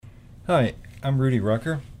Hi, I'm Rudy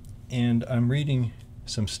Rucker, and I'm reading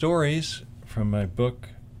some stories from my book,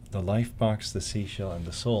 The Life Box, the Seashell, and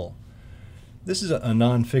the Soul. This is a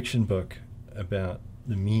nonfiction book about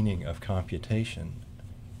the meaning of computation,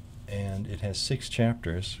 and it has 6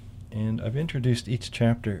 chapters, and I've introduced each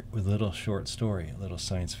chapter with a little short story, a little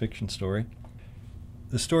science fiction story.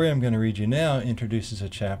 The story I'm going to read you now introduces a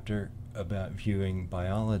chapter about viewing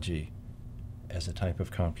biology as a type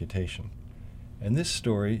of computation. And this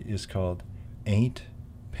story is called Aint,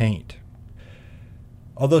 Paint.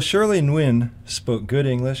 Although Shirley Nguyen spoke good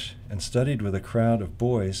English and studied with a crowd of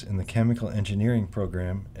boys in the chemical engineering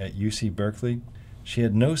program at UC Berkeley, she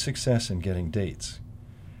had no success in getting dates.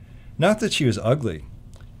 Not that she was ugly,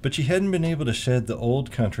 but she hadn't been able to shed the old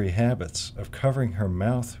country habits of covering her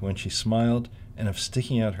mouth when she smiled and of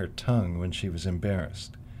sticking out her tongue when she was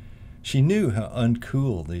embarrassed. She knew how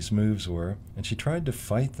uncool these moves were, and she tried to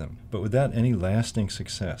fight them, but without any lasting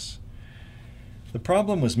success. The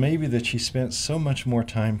problem was maybe that she spent so much more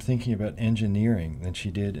time thinking about engineering than she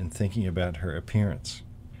did in thinking about her appearance.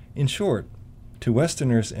 In short, to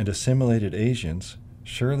Westerners and assimilated Asians,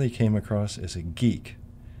 Shirley came across as a geek,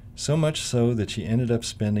 so much so that she ended up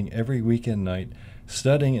spending every weekend night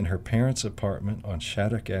studying in her parents' apartment on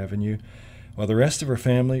Shattuck Avenue, while the rest of her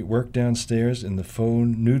family worked downstairs in the faux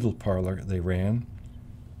noodle parlor they ran.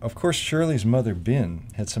 Of course, Shirley's mother, Bin,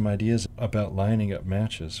 had some ideas about lining up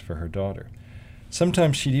matches for her daughter.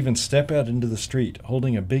 Sometimes she'd even step out into the street,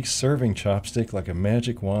 holding a big serving chopstick like a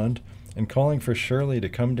magic wand, and calling for Shirley to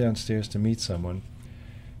come downstairs to meet someone.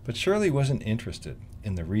 But Shirley wasn't interested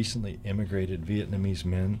in the recently immigrated Vietnamese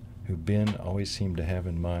men who Bin always seemed to have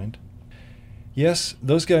in mind. Yes,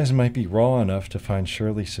 those guys might be raw enough to find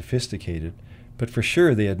Shirley sophisticated, but for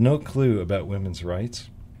sure they had no clue about women's rights.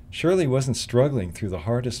 Shirley wasn't struggling through the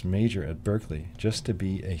hardest major at Berkeley just to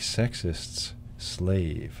be a sexist's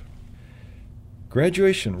slave.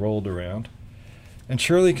 Graduation rolled around, and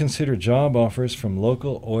Shirley considered job offers from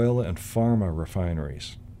local oil and pharma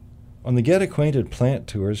refineries. On the Get Acquainted plant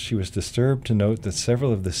tours, she was disturbed to note that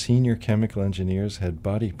several of the senior chemical engineers had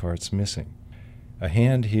body parts missing. A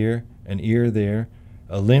hand here, an ear there,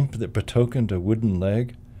 a limp that betokened a wooden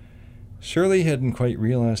leg. Shirley hadn't quite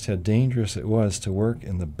realized how dangerous it was to work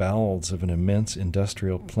in the bowels of an immense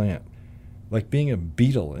industrial plant, like being a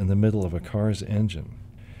beetle in the middle of a car's engine.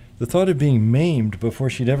 The thought of being maimed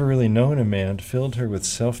before she'd ever really known a man filled her with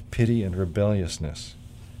self-pity and rebelliousness.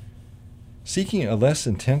 Seeking a less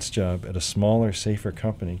intense job at a smaller, safer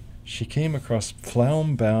company, she came across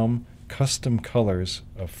Flaumbaum Custom Colors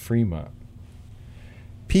of Fremont.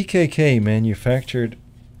 PKK manufactured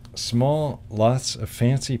small lots of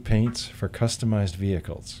fancy paints for customized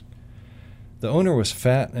vehicles. The owner was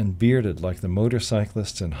fat and bearded like the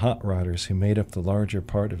motorcyclists and hot rodders who made up the larger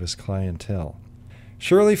part of his clientele.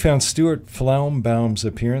 Shirley found Stuart Flaumbaum's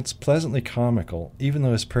appearance pleasantly comical, even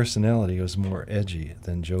though his personality was more edgy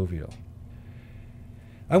than jovial.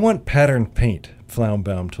 "I want patterned paint,"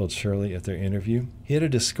 Flaumbaum told Shirley at their interview. He had a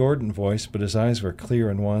discordant voice, but his eyes were clear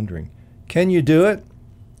and wandering. "Can you do it?"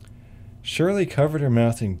 Shirley covered her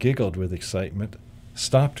mouth and giggled with excitement,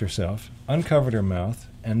 stopped herself, uncovered her mouth,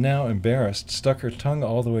 and now, embarrassed, stuck her tongue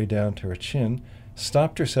all the way down to her chin,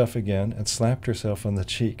 stopped herself again, and slapped herself on the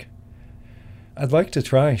cheek. "I'd like to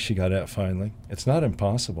try," she got out finally. "It's not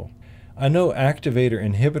impossible. I know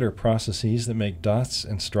activator-inhibitor processes that make dots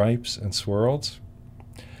and stripes and swirls.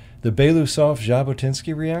 The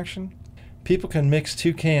Belousov-Jabotinsky reaction? People can mix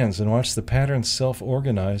 2 cans and watch the patterns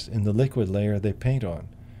self-organize in the liquid layer they paint on.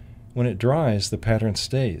 When it dries, the pattern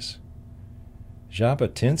stays."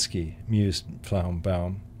 "Jabotinsky," mused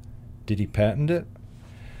Flaumbaum. "Did he patent it?"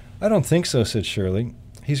 "I don't think so," said Shirley.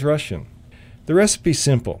 "He's Russian. The recipe's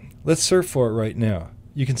simple. Let's surf for it right now.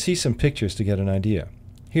 You can see some pictures to get an idea.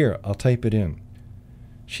 Here, I'll type it in."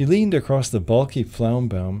 She leaned across the bulky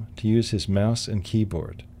Flaumbaum to use his mouse and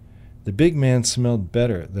keyboard. The big man smelled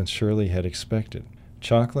better than Shirley had expected.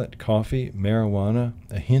 Chocolate, coffee, marijuana,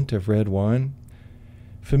 a hint of red wine.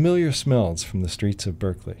 Familiar smells from the streets of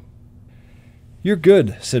Berkeley. "You're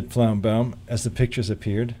good," said Flaumbaum as the pictures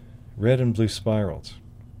appeared, red and blue spirals.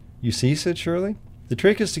 "You see," said Shirley, "the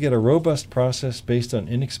trick is to get a robust process based on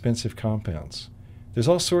inexpensive compounds. There's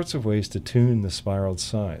all sorts of ways to tune the spiraled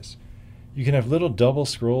size. You can have little double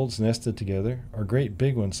scrolls nested together, or great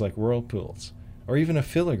big ones like whirlpools, or even a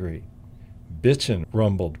filigree." "Bitchin',"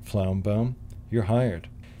 rumbled Flaumbaum. "You're hired."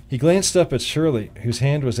 He glanced up at Shirley, whose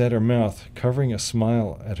hand was at her mouth, covering a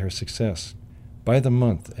smile at her success. "By the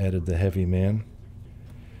month," added the heavy man.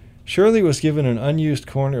 Shirley was given an unused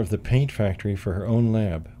corner of the paint factory for her own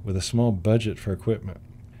lab, with a small budget for equipment.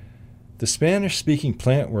 The Spanish-speaking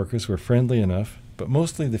plant workers were friendly enough, but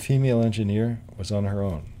mostly the female engineer was on her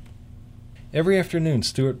own. Every afternoon,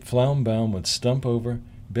 Stuart Flaumbaum would stump over,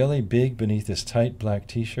 belly big beneath his tight black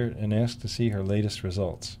t-shirt, and ask to see her latest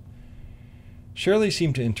results. Shirley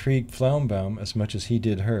seemed to intrigue Flaumbaum as much as he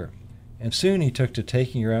did her, and soon he took to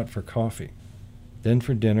taking her out for coffee, then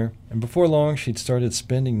for dinner, and before long she'd started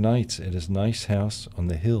spending nights at his nice house on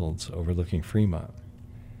the hills overlooking Fremont.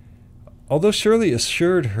 Although Shirley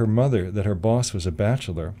assured her mother that her boss was a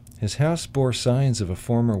bachelor, his house bore signs of a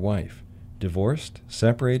former wife, divorced,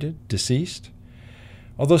 separated, deceased.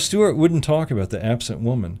 Although Stuart wouldn't talk about the absent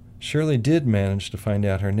woman, Shirley did manage to find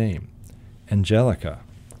out her name, Angelica.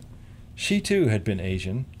 She too had been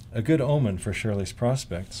Asian, a good omen for Shirley's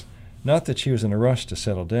prospects. Not that she was in a rush to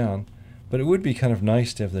settle down, but it would be kind of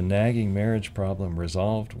nice to have the nagging marriage problem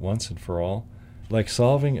resolved once and for all, like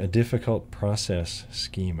solving a difficult process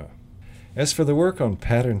schema. As for the work on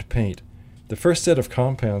patterned paint, the first set of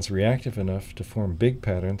compounds reactive enough to form big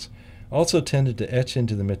patterns also tended to etch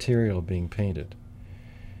into the material being painted.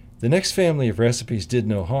 The next family of recipes did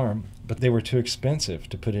no harm, but they were too expensive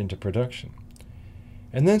to put into production.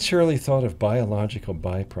 And then Shirley thought of biological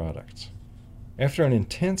byproducts. After an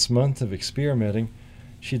intense month of experimenting,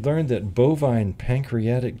 she'd learned that bovine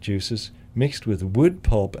pancreatic juices mixed with wood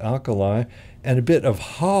pulp alkali and a bit of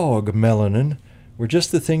hog melanin were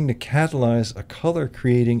just the thing to catalyze a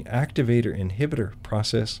color-creating activator-inhibitor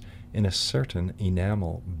process in a certain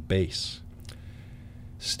enamel base.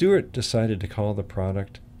 Stuart decided to call the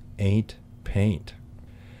product Aint Paint.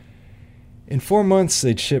 In 4 months,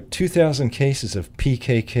 they'd shipped 2,000 cases of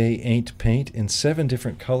PKK Aint Paint in 7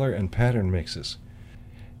 different color and pattern mixes.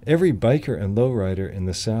 Every biker and lowrider in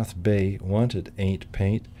the South Bay wanted Aint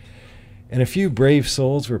Paint, and a few brave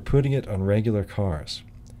souls were putting it on regular cars.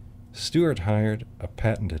 Stuart hired a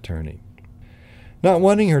patent attorney. Not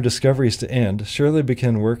wanting her discoveries to end, Shirley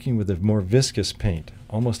began working with a more viscous paint,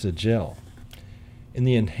 almost a gel. In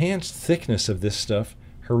the enhanced thickness of this stuff,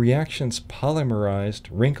 her reactions polymerized,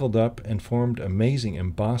 wrinkled up, and formed amazing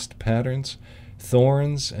embossed patterns,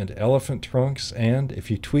 thorns and elephant trunks, and, if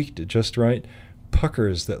you tweaked it just right,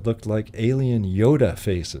 puckers that looked like alien Yoda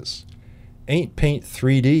faces. Aint Paint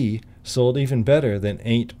 3D sold even better than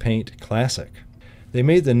Aint Paint Classic. They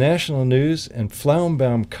made the national news, and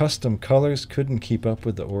Flaumbaum Custom Colors couldn't keep up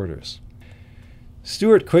with the orders.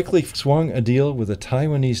 Stuart quickly swung a deal with a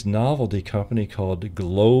Taiwanese novelty company called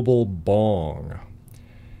Global Bong.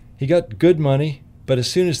 He got good money, but as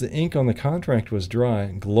soon as the ink on the contract was dry,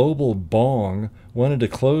 Global Bong wanted to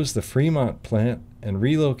close the Fremont plant and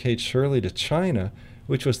relocate Shirley to China,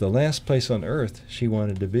 which was the last place on earth she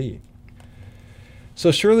wanted to be. So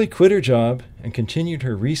Shirley quit her job and continued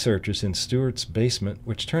her researches in Stuart's basement,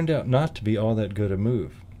 which turned out not to be all that good a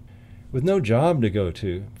move. With no job to go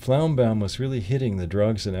to, Flaumbaum was really hitting the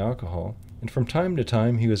drugs and alcohol, and from time to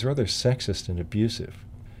time he was rather sexist and abusive.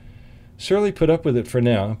 Shirley put up with it for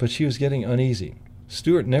now, but she was getting uneasy.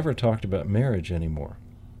 Stuart never talked about marriage anymore.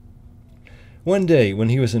 One day, when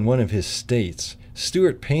he was in one of his states,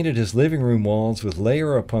 Stuart painted his living room walls with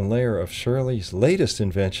layer upon layer of Shirley's latest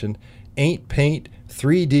invention, Aint Paint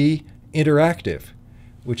 3D Interactive,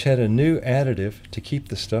 which had a new additive to keep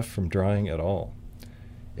the stuff from drying at all.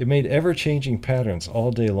 It made ever-changing patterns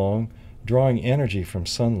all day long, drawing energy from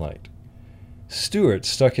sunlight. Stuart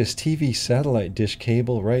stuck his TV satellite dish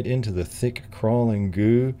cable right into the thick, crawling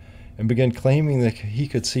goo and began claiming that he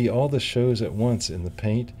could see all the shows at once in the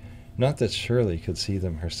paint, not that Shirley could see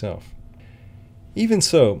them herself. Even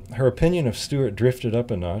so, her opinion of Stuart drifted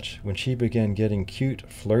up a notch when she began getting cute,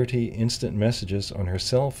 flirty, instant messages on her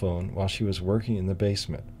cell phone while she was working in the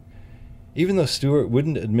basement. Even though Stuart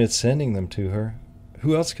wouldn't admit sending them to her,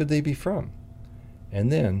 who else could they be from?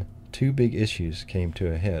 And then, 2 big issues came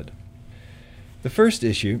to a head. The first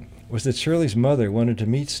issue was that Shirley's mother wanted to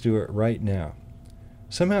meet Stuart right now.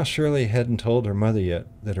 Somehow Shirley hadn't told her mother yet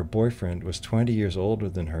that her boyfriend was 20 years older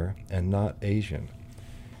than her and not Asian.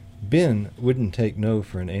 Bin wouldn't take no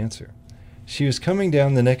for an answer. She was coming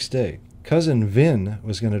down the next day. Cousin Vin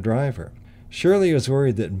was going to drive her. Shirley was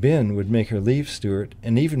worried that Bin would make her leave Stuart,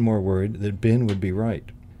 and even more worried that Bin would be right.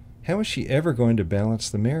 How was she ever going to balance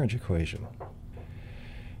the marriage equation?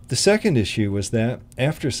 The second issue was that,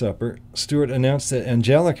 after supper, Stuart announced that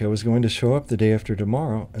Angelica was going to show up the day after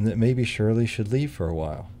tomorrow and that maybe Shirley should leave for a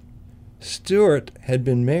while. Stuart had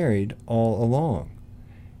been married all along.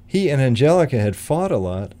 He and Angelica had fought a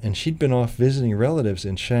lot, and she'd been off visiting relatives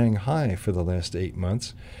in Shanghai for the last 8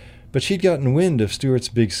 months, but she'd gotten wind of Stuart's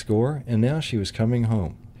big score, and now she was coming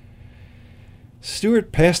home.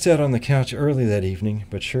 Stuart passed out on the couch early that evening,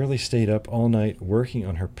 but Shirley stayed up all night working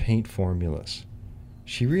on her paint formulas.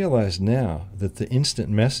 She realized now that the instant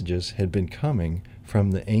messages had been coming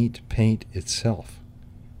from the Aint paint itself.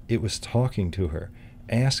 It was talking to her,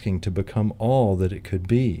 asking to become all that it could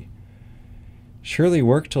be. Shirley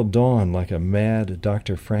worked till dawn like a mad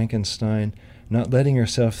Dr. Frankenstein, not letting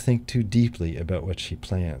herself think too deeply about what she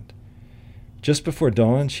planned. Just before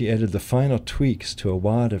dawn, she added the final tweaks to a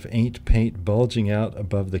wad of Aint paint bulging out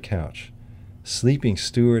above the couch. Sleeping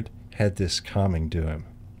Stuart had this calming to him.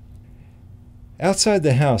 Outside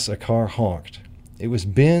the house, a car honked. It was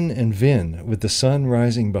Ben and Vin, with the sun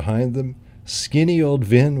rising behind them. Skinny old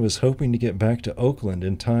Vin was hoping to get back to Oakland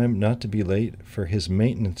in time not to be late for his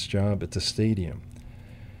maintenance job at the stadium.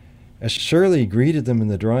 As Shirley greeted them in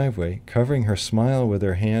the driveway, covering her smile with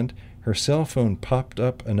her hand, her cell phone popped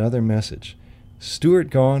up another message.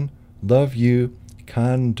 "Stuart gone. Love you.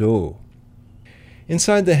 Can do."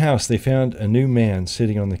 Inside the house, they found a new man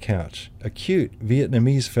sitting on the couch, a cute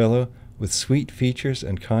Vietnamese fellow with sweet features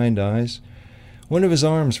and kind eyes. One of his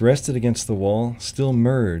arms rested against the wall, still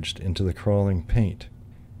merged into the crawling paint.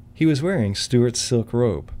 He was wearing Stuart's silk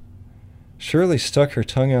robe. Shirley stuck her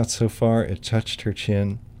tongue out so far it touched her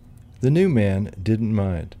chin. The new man didn't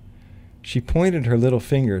mind. She pointed her little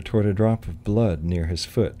finger toward a drop of blood near his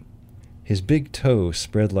foot. His big toe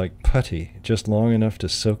spread like putty, just long enough to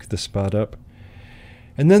soak the spot up.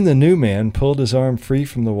 And then the new man pulled his arm free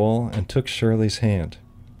from the wall and took Shirley's hand.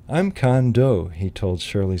 "I'm Con Do," he told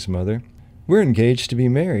Shirley's mother. "We're engaged to be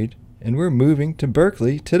married, and we're moving to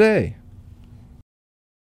Berkeley today."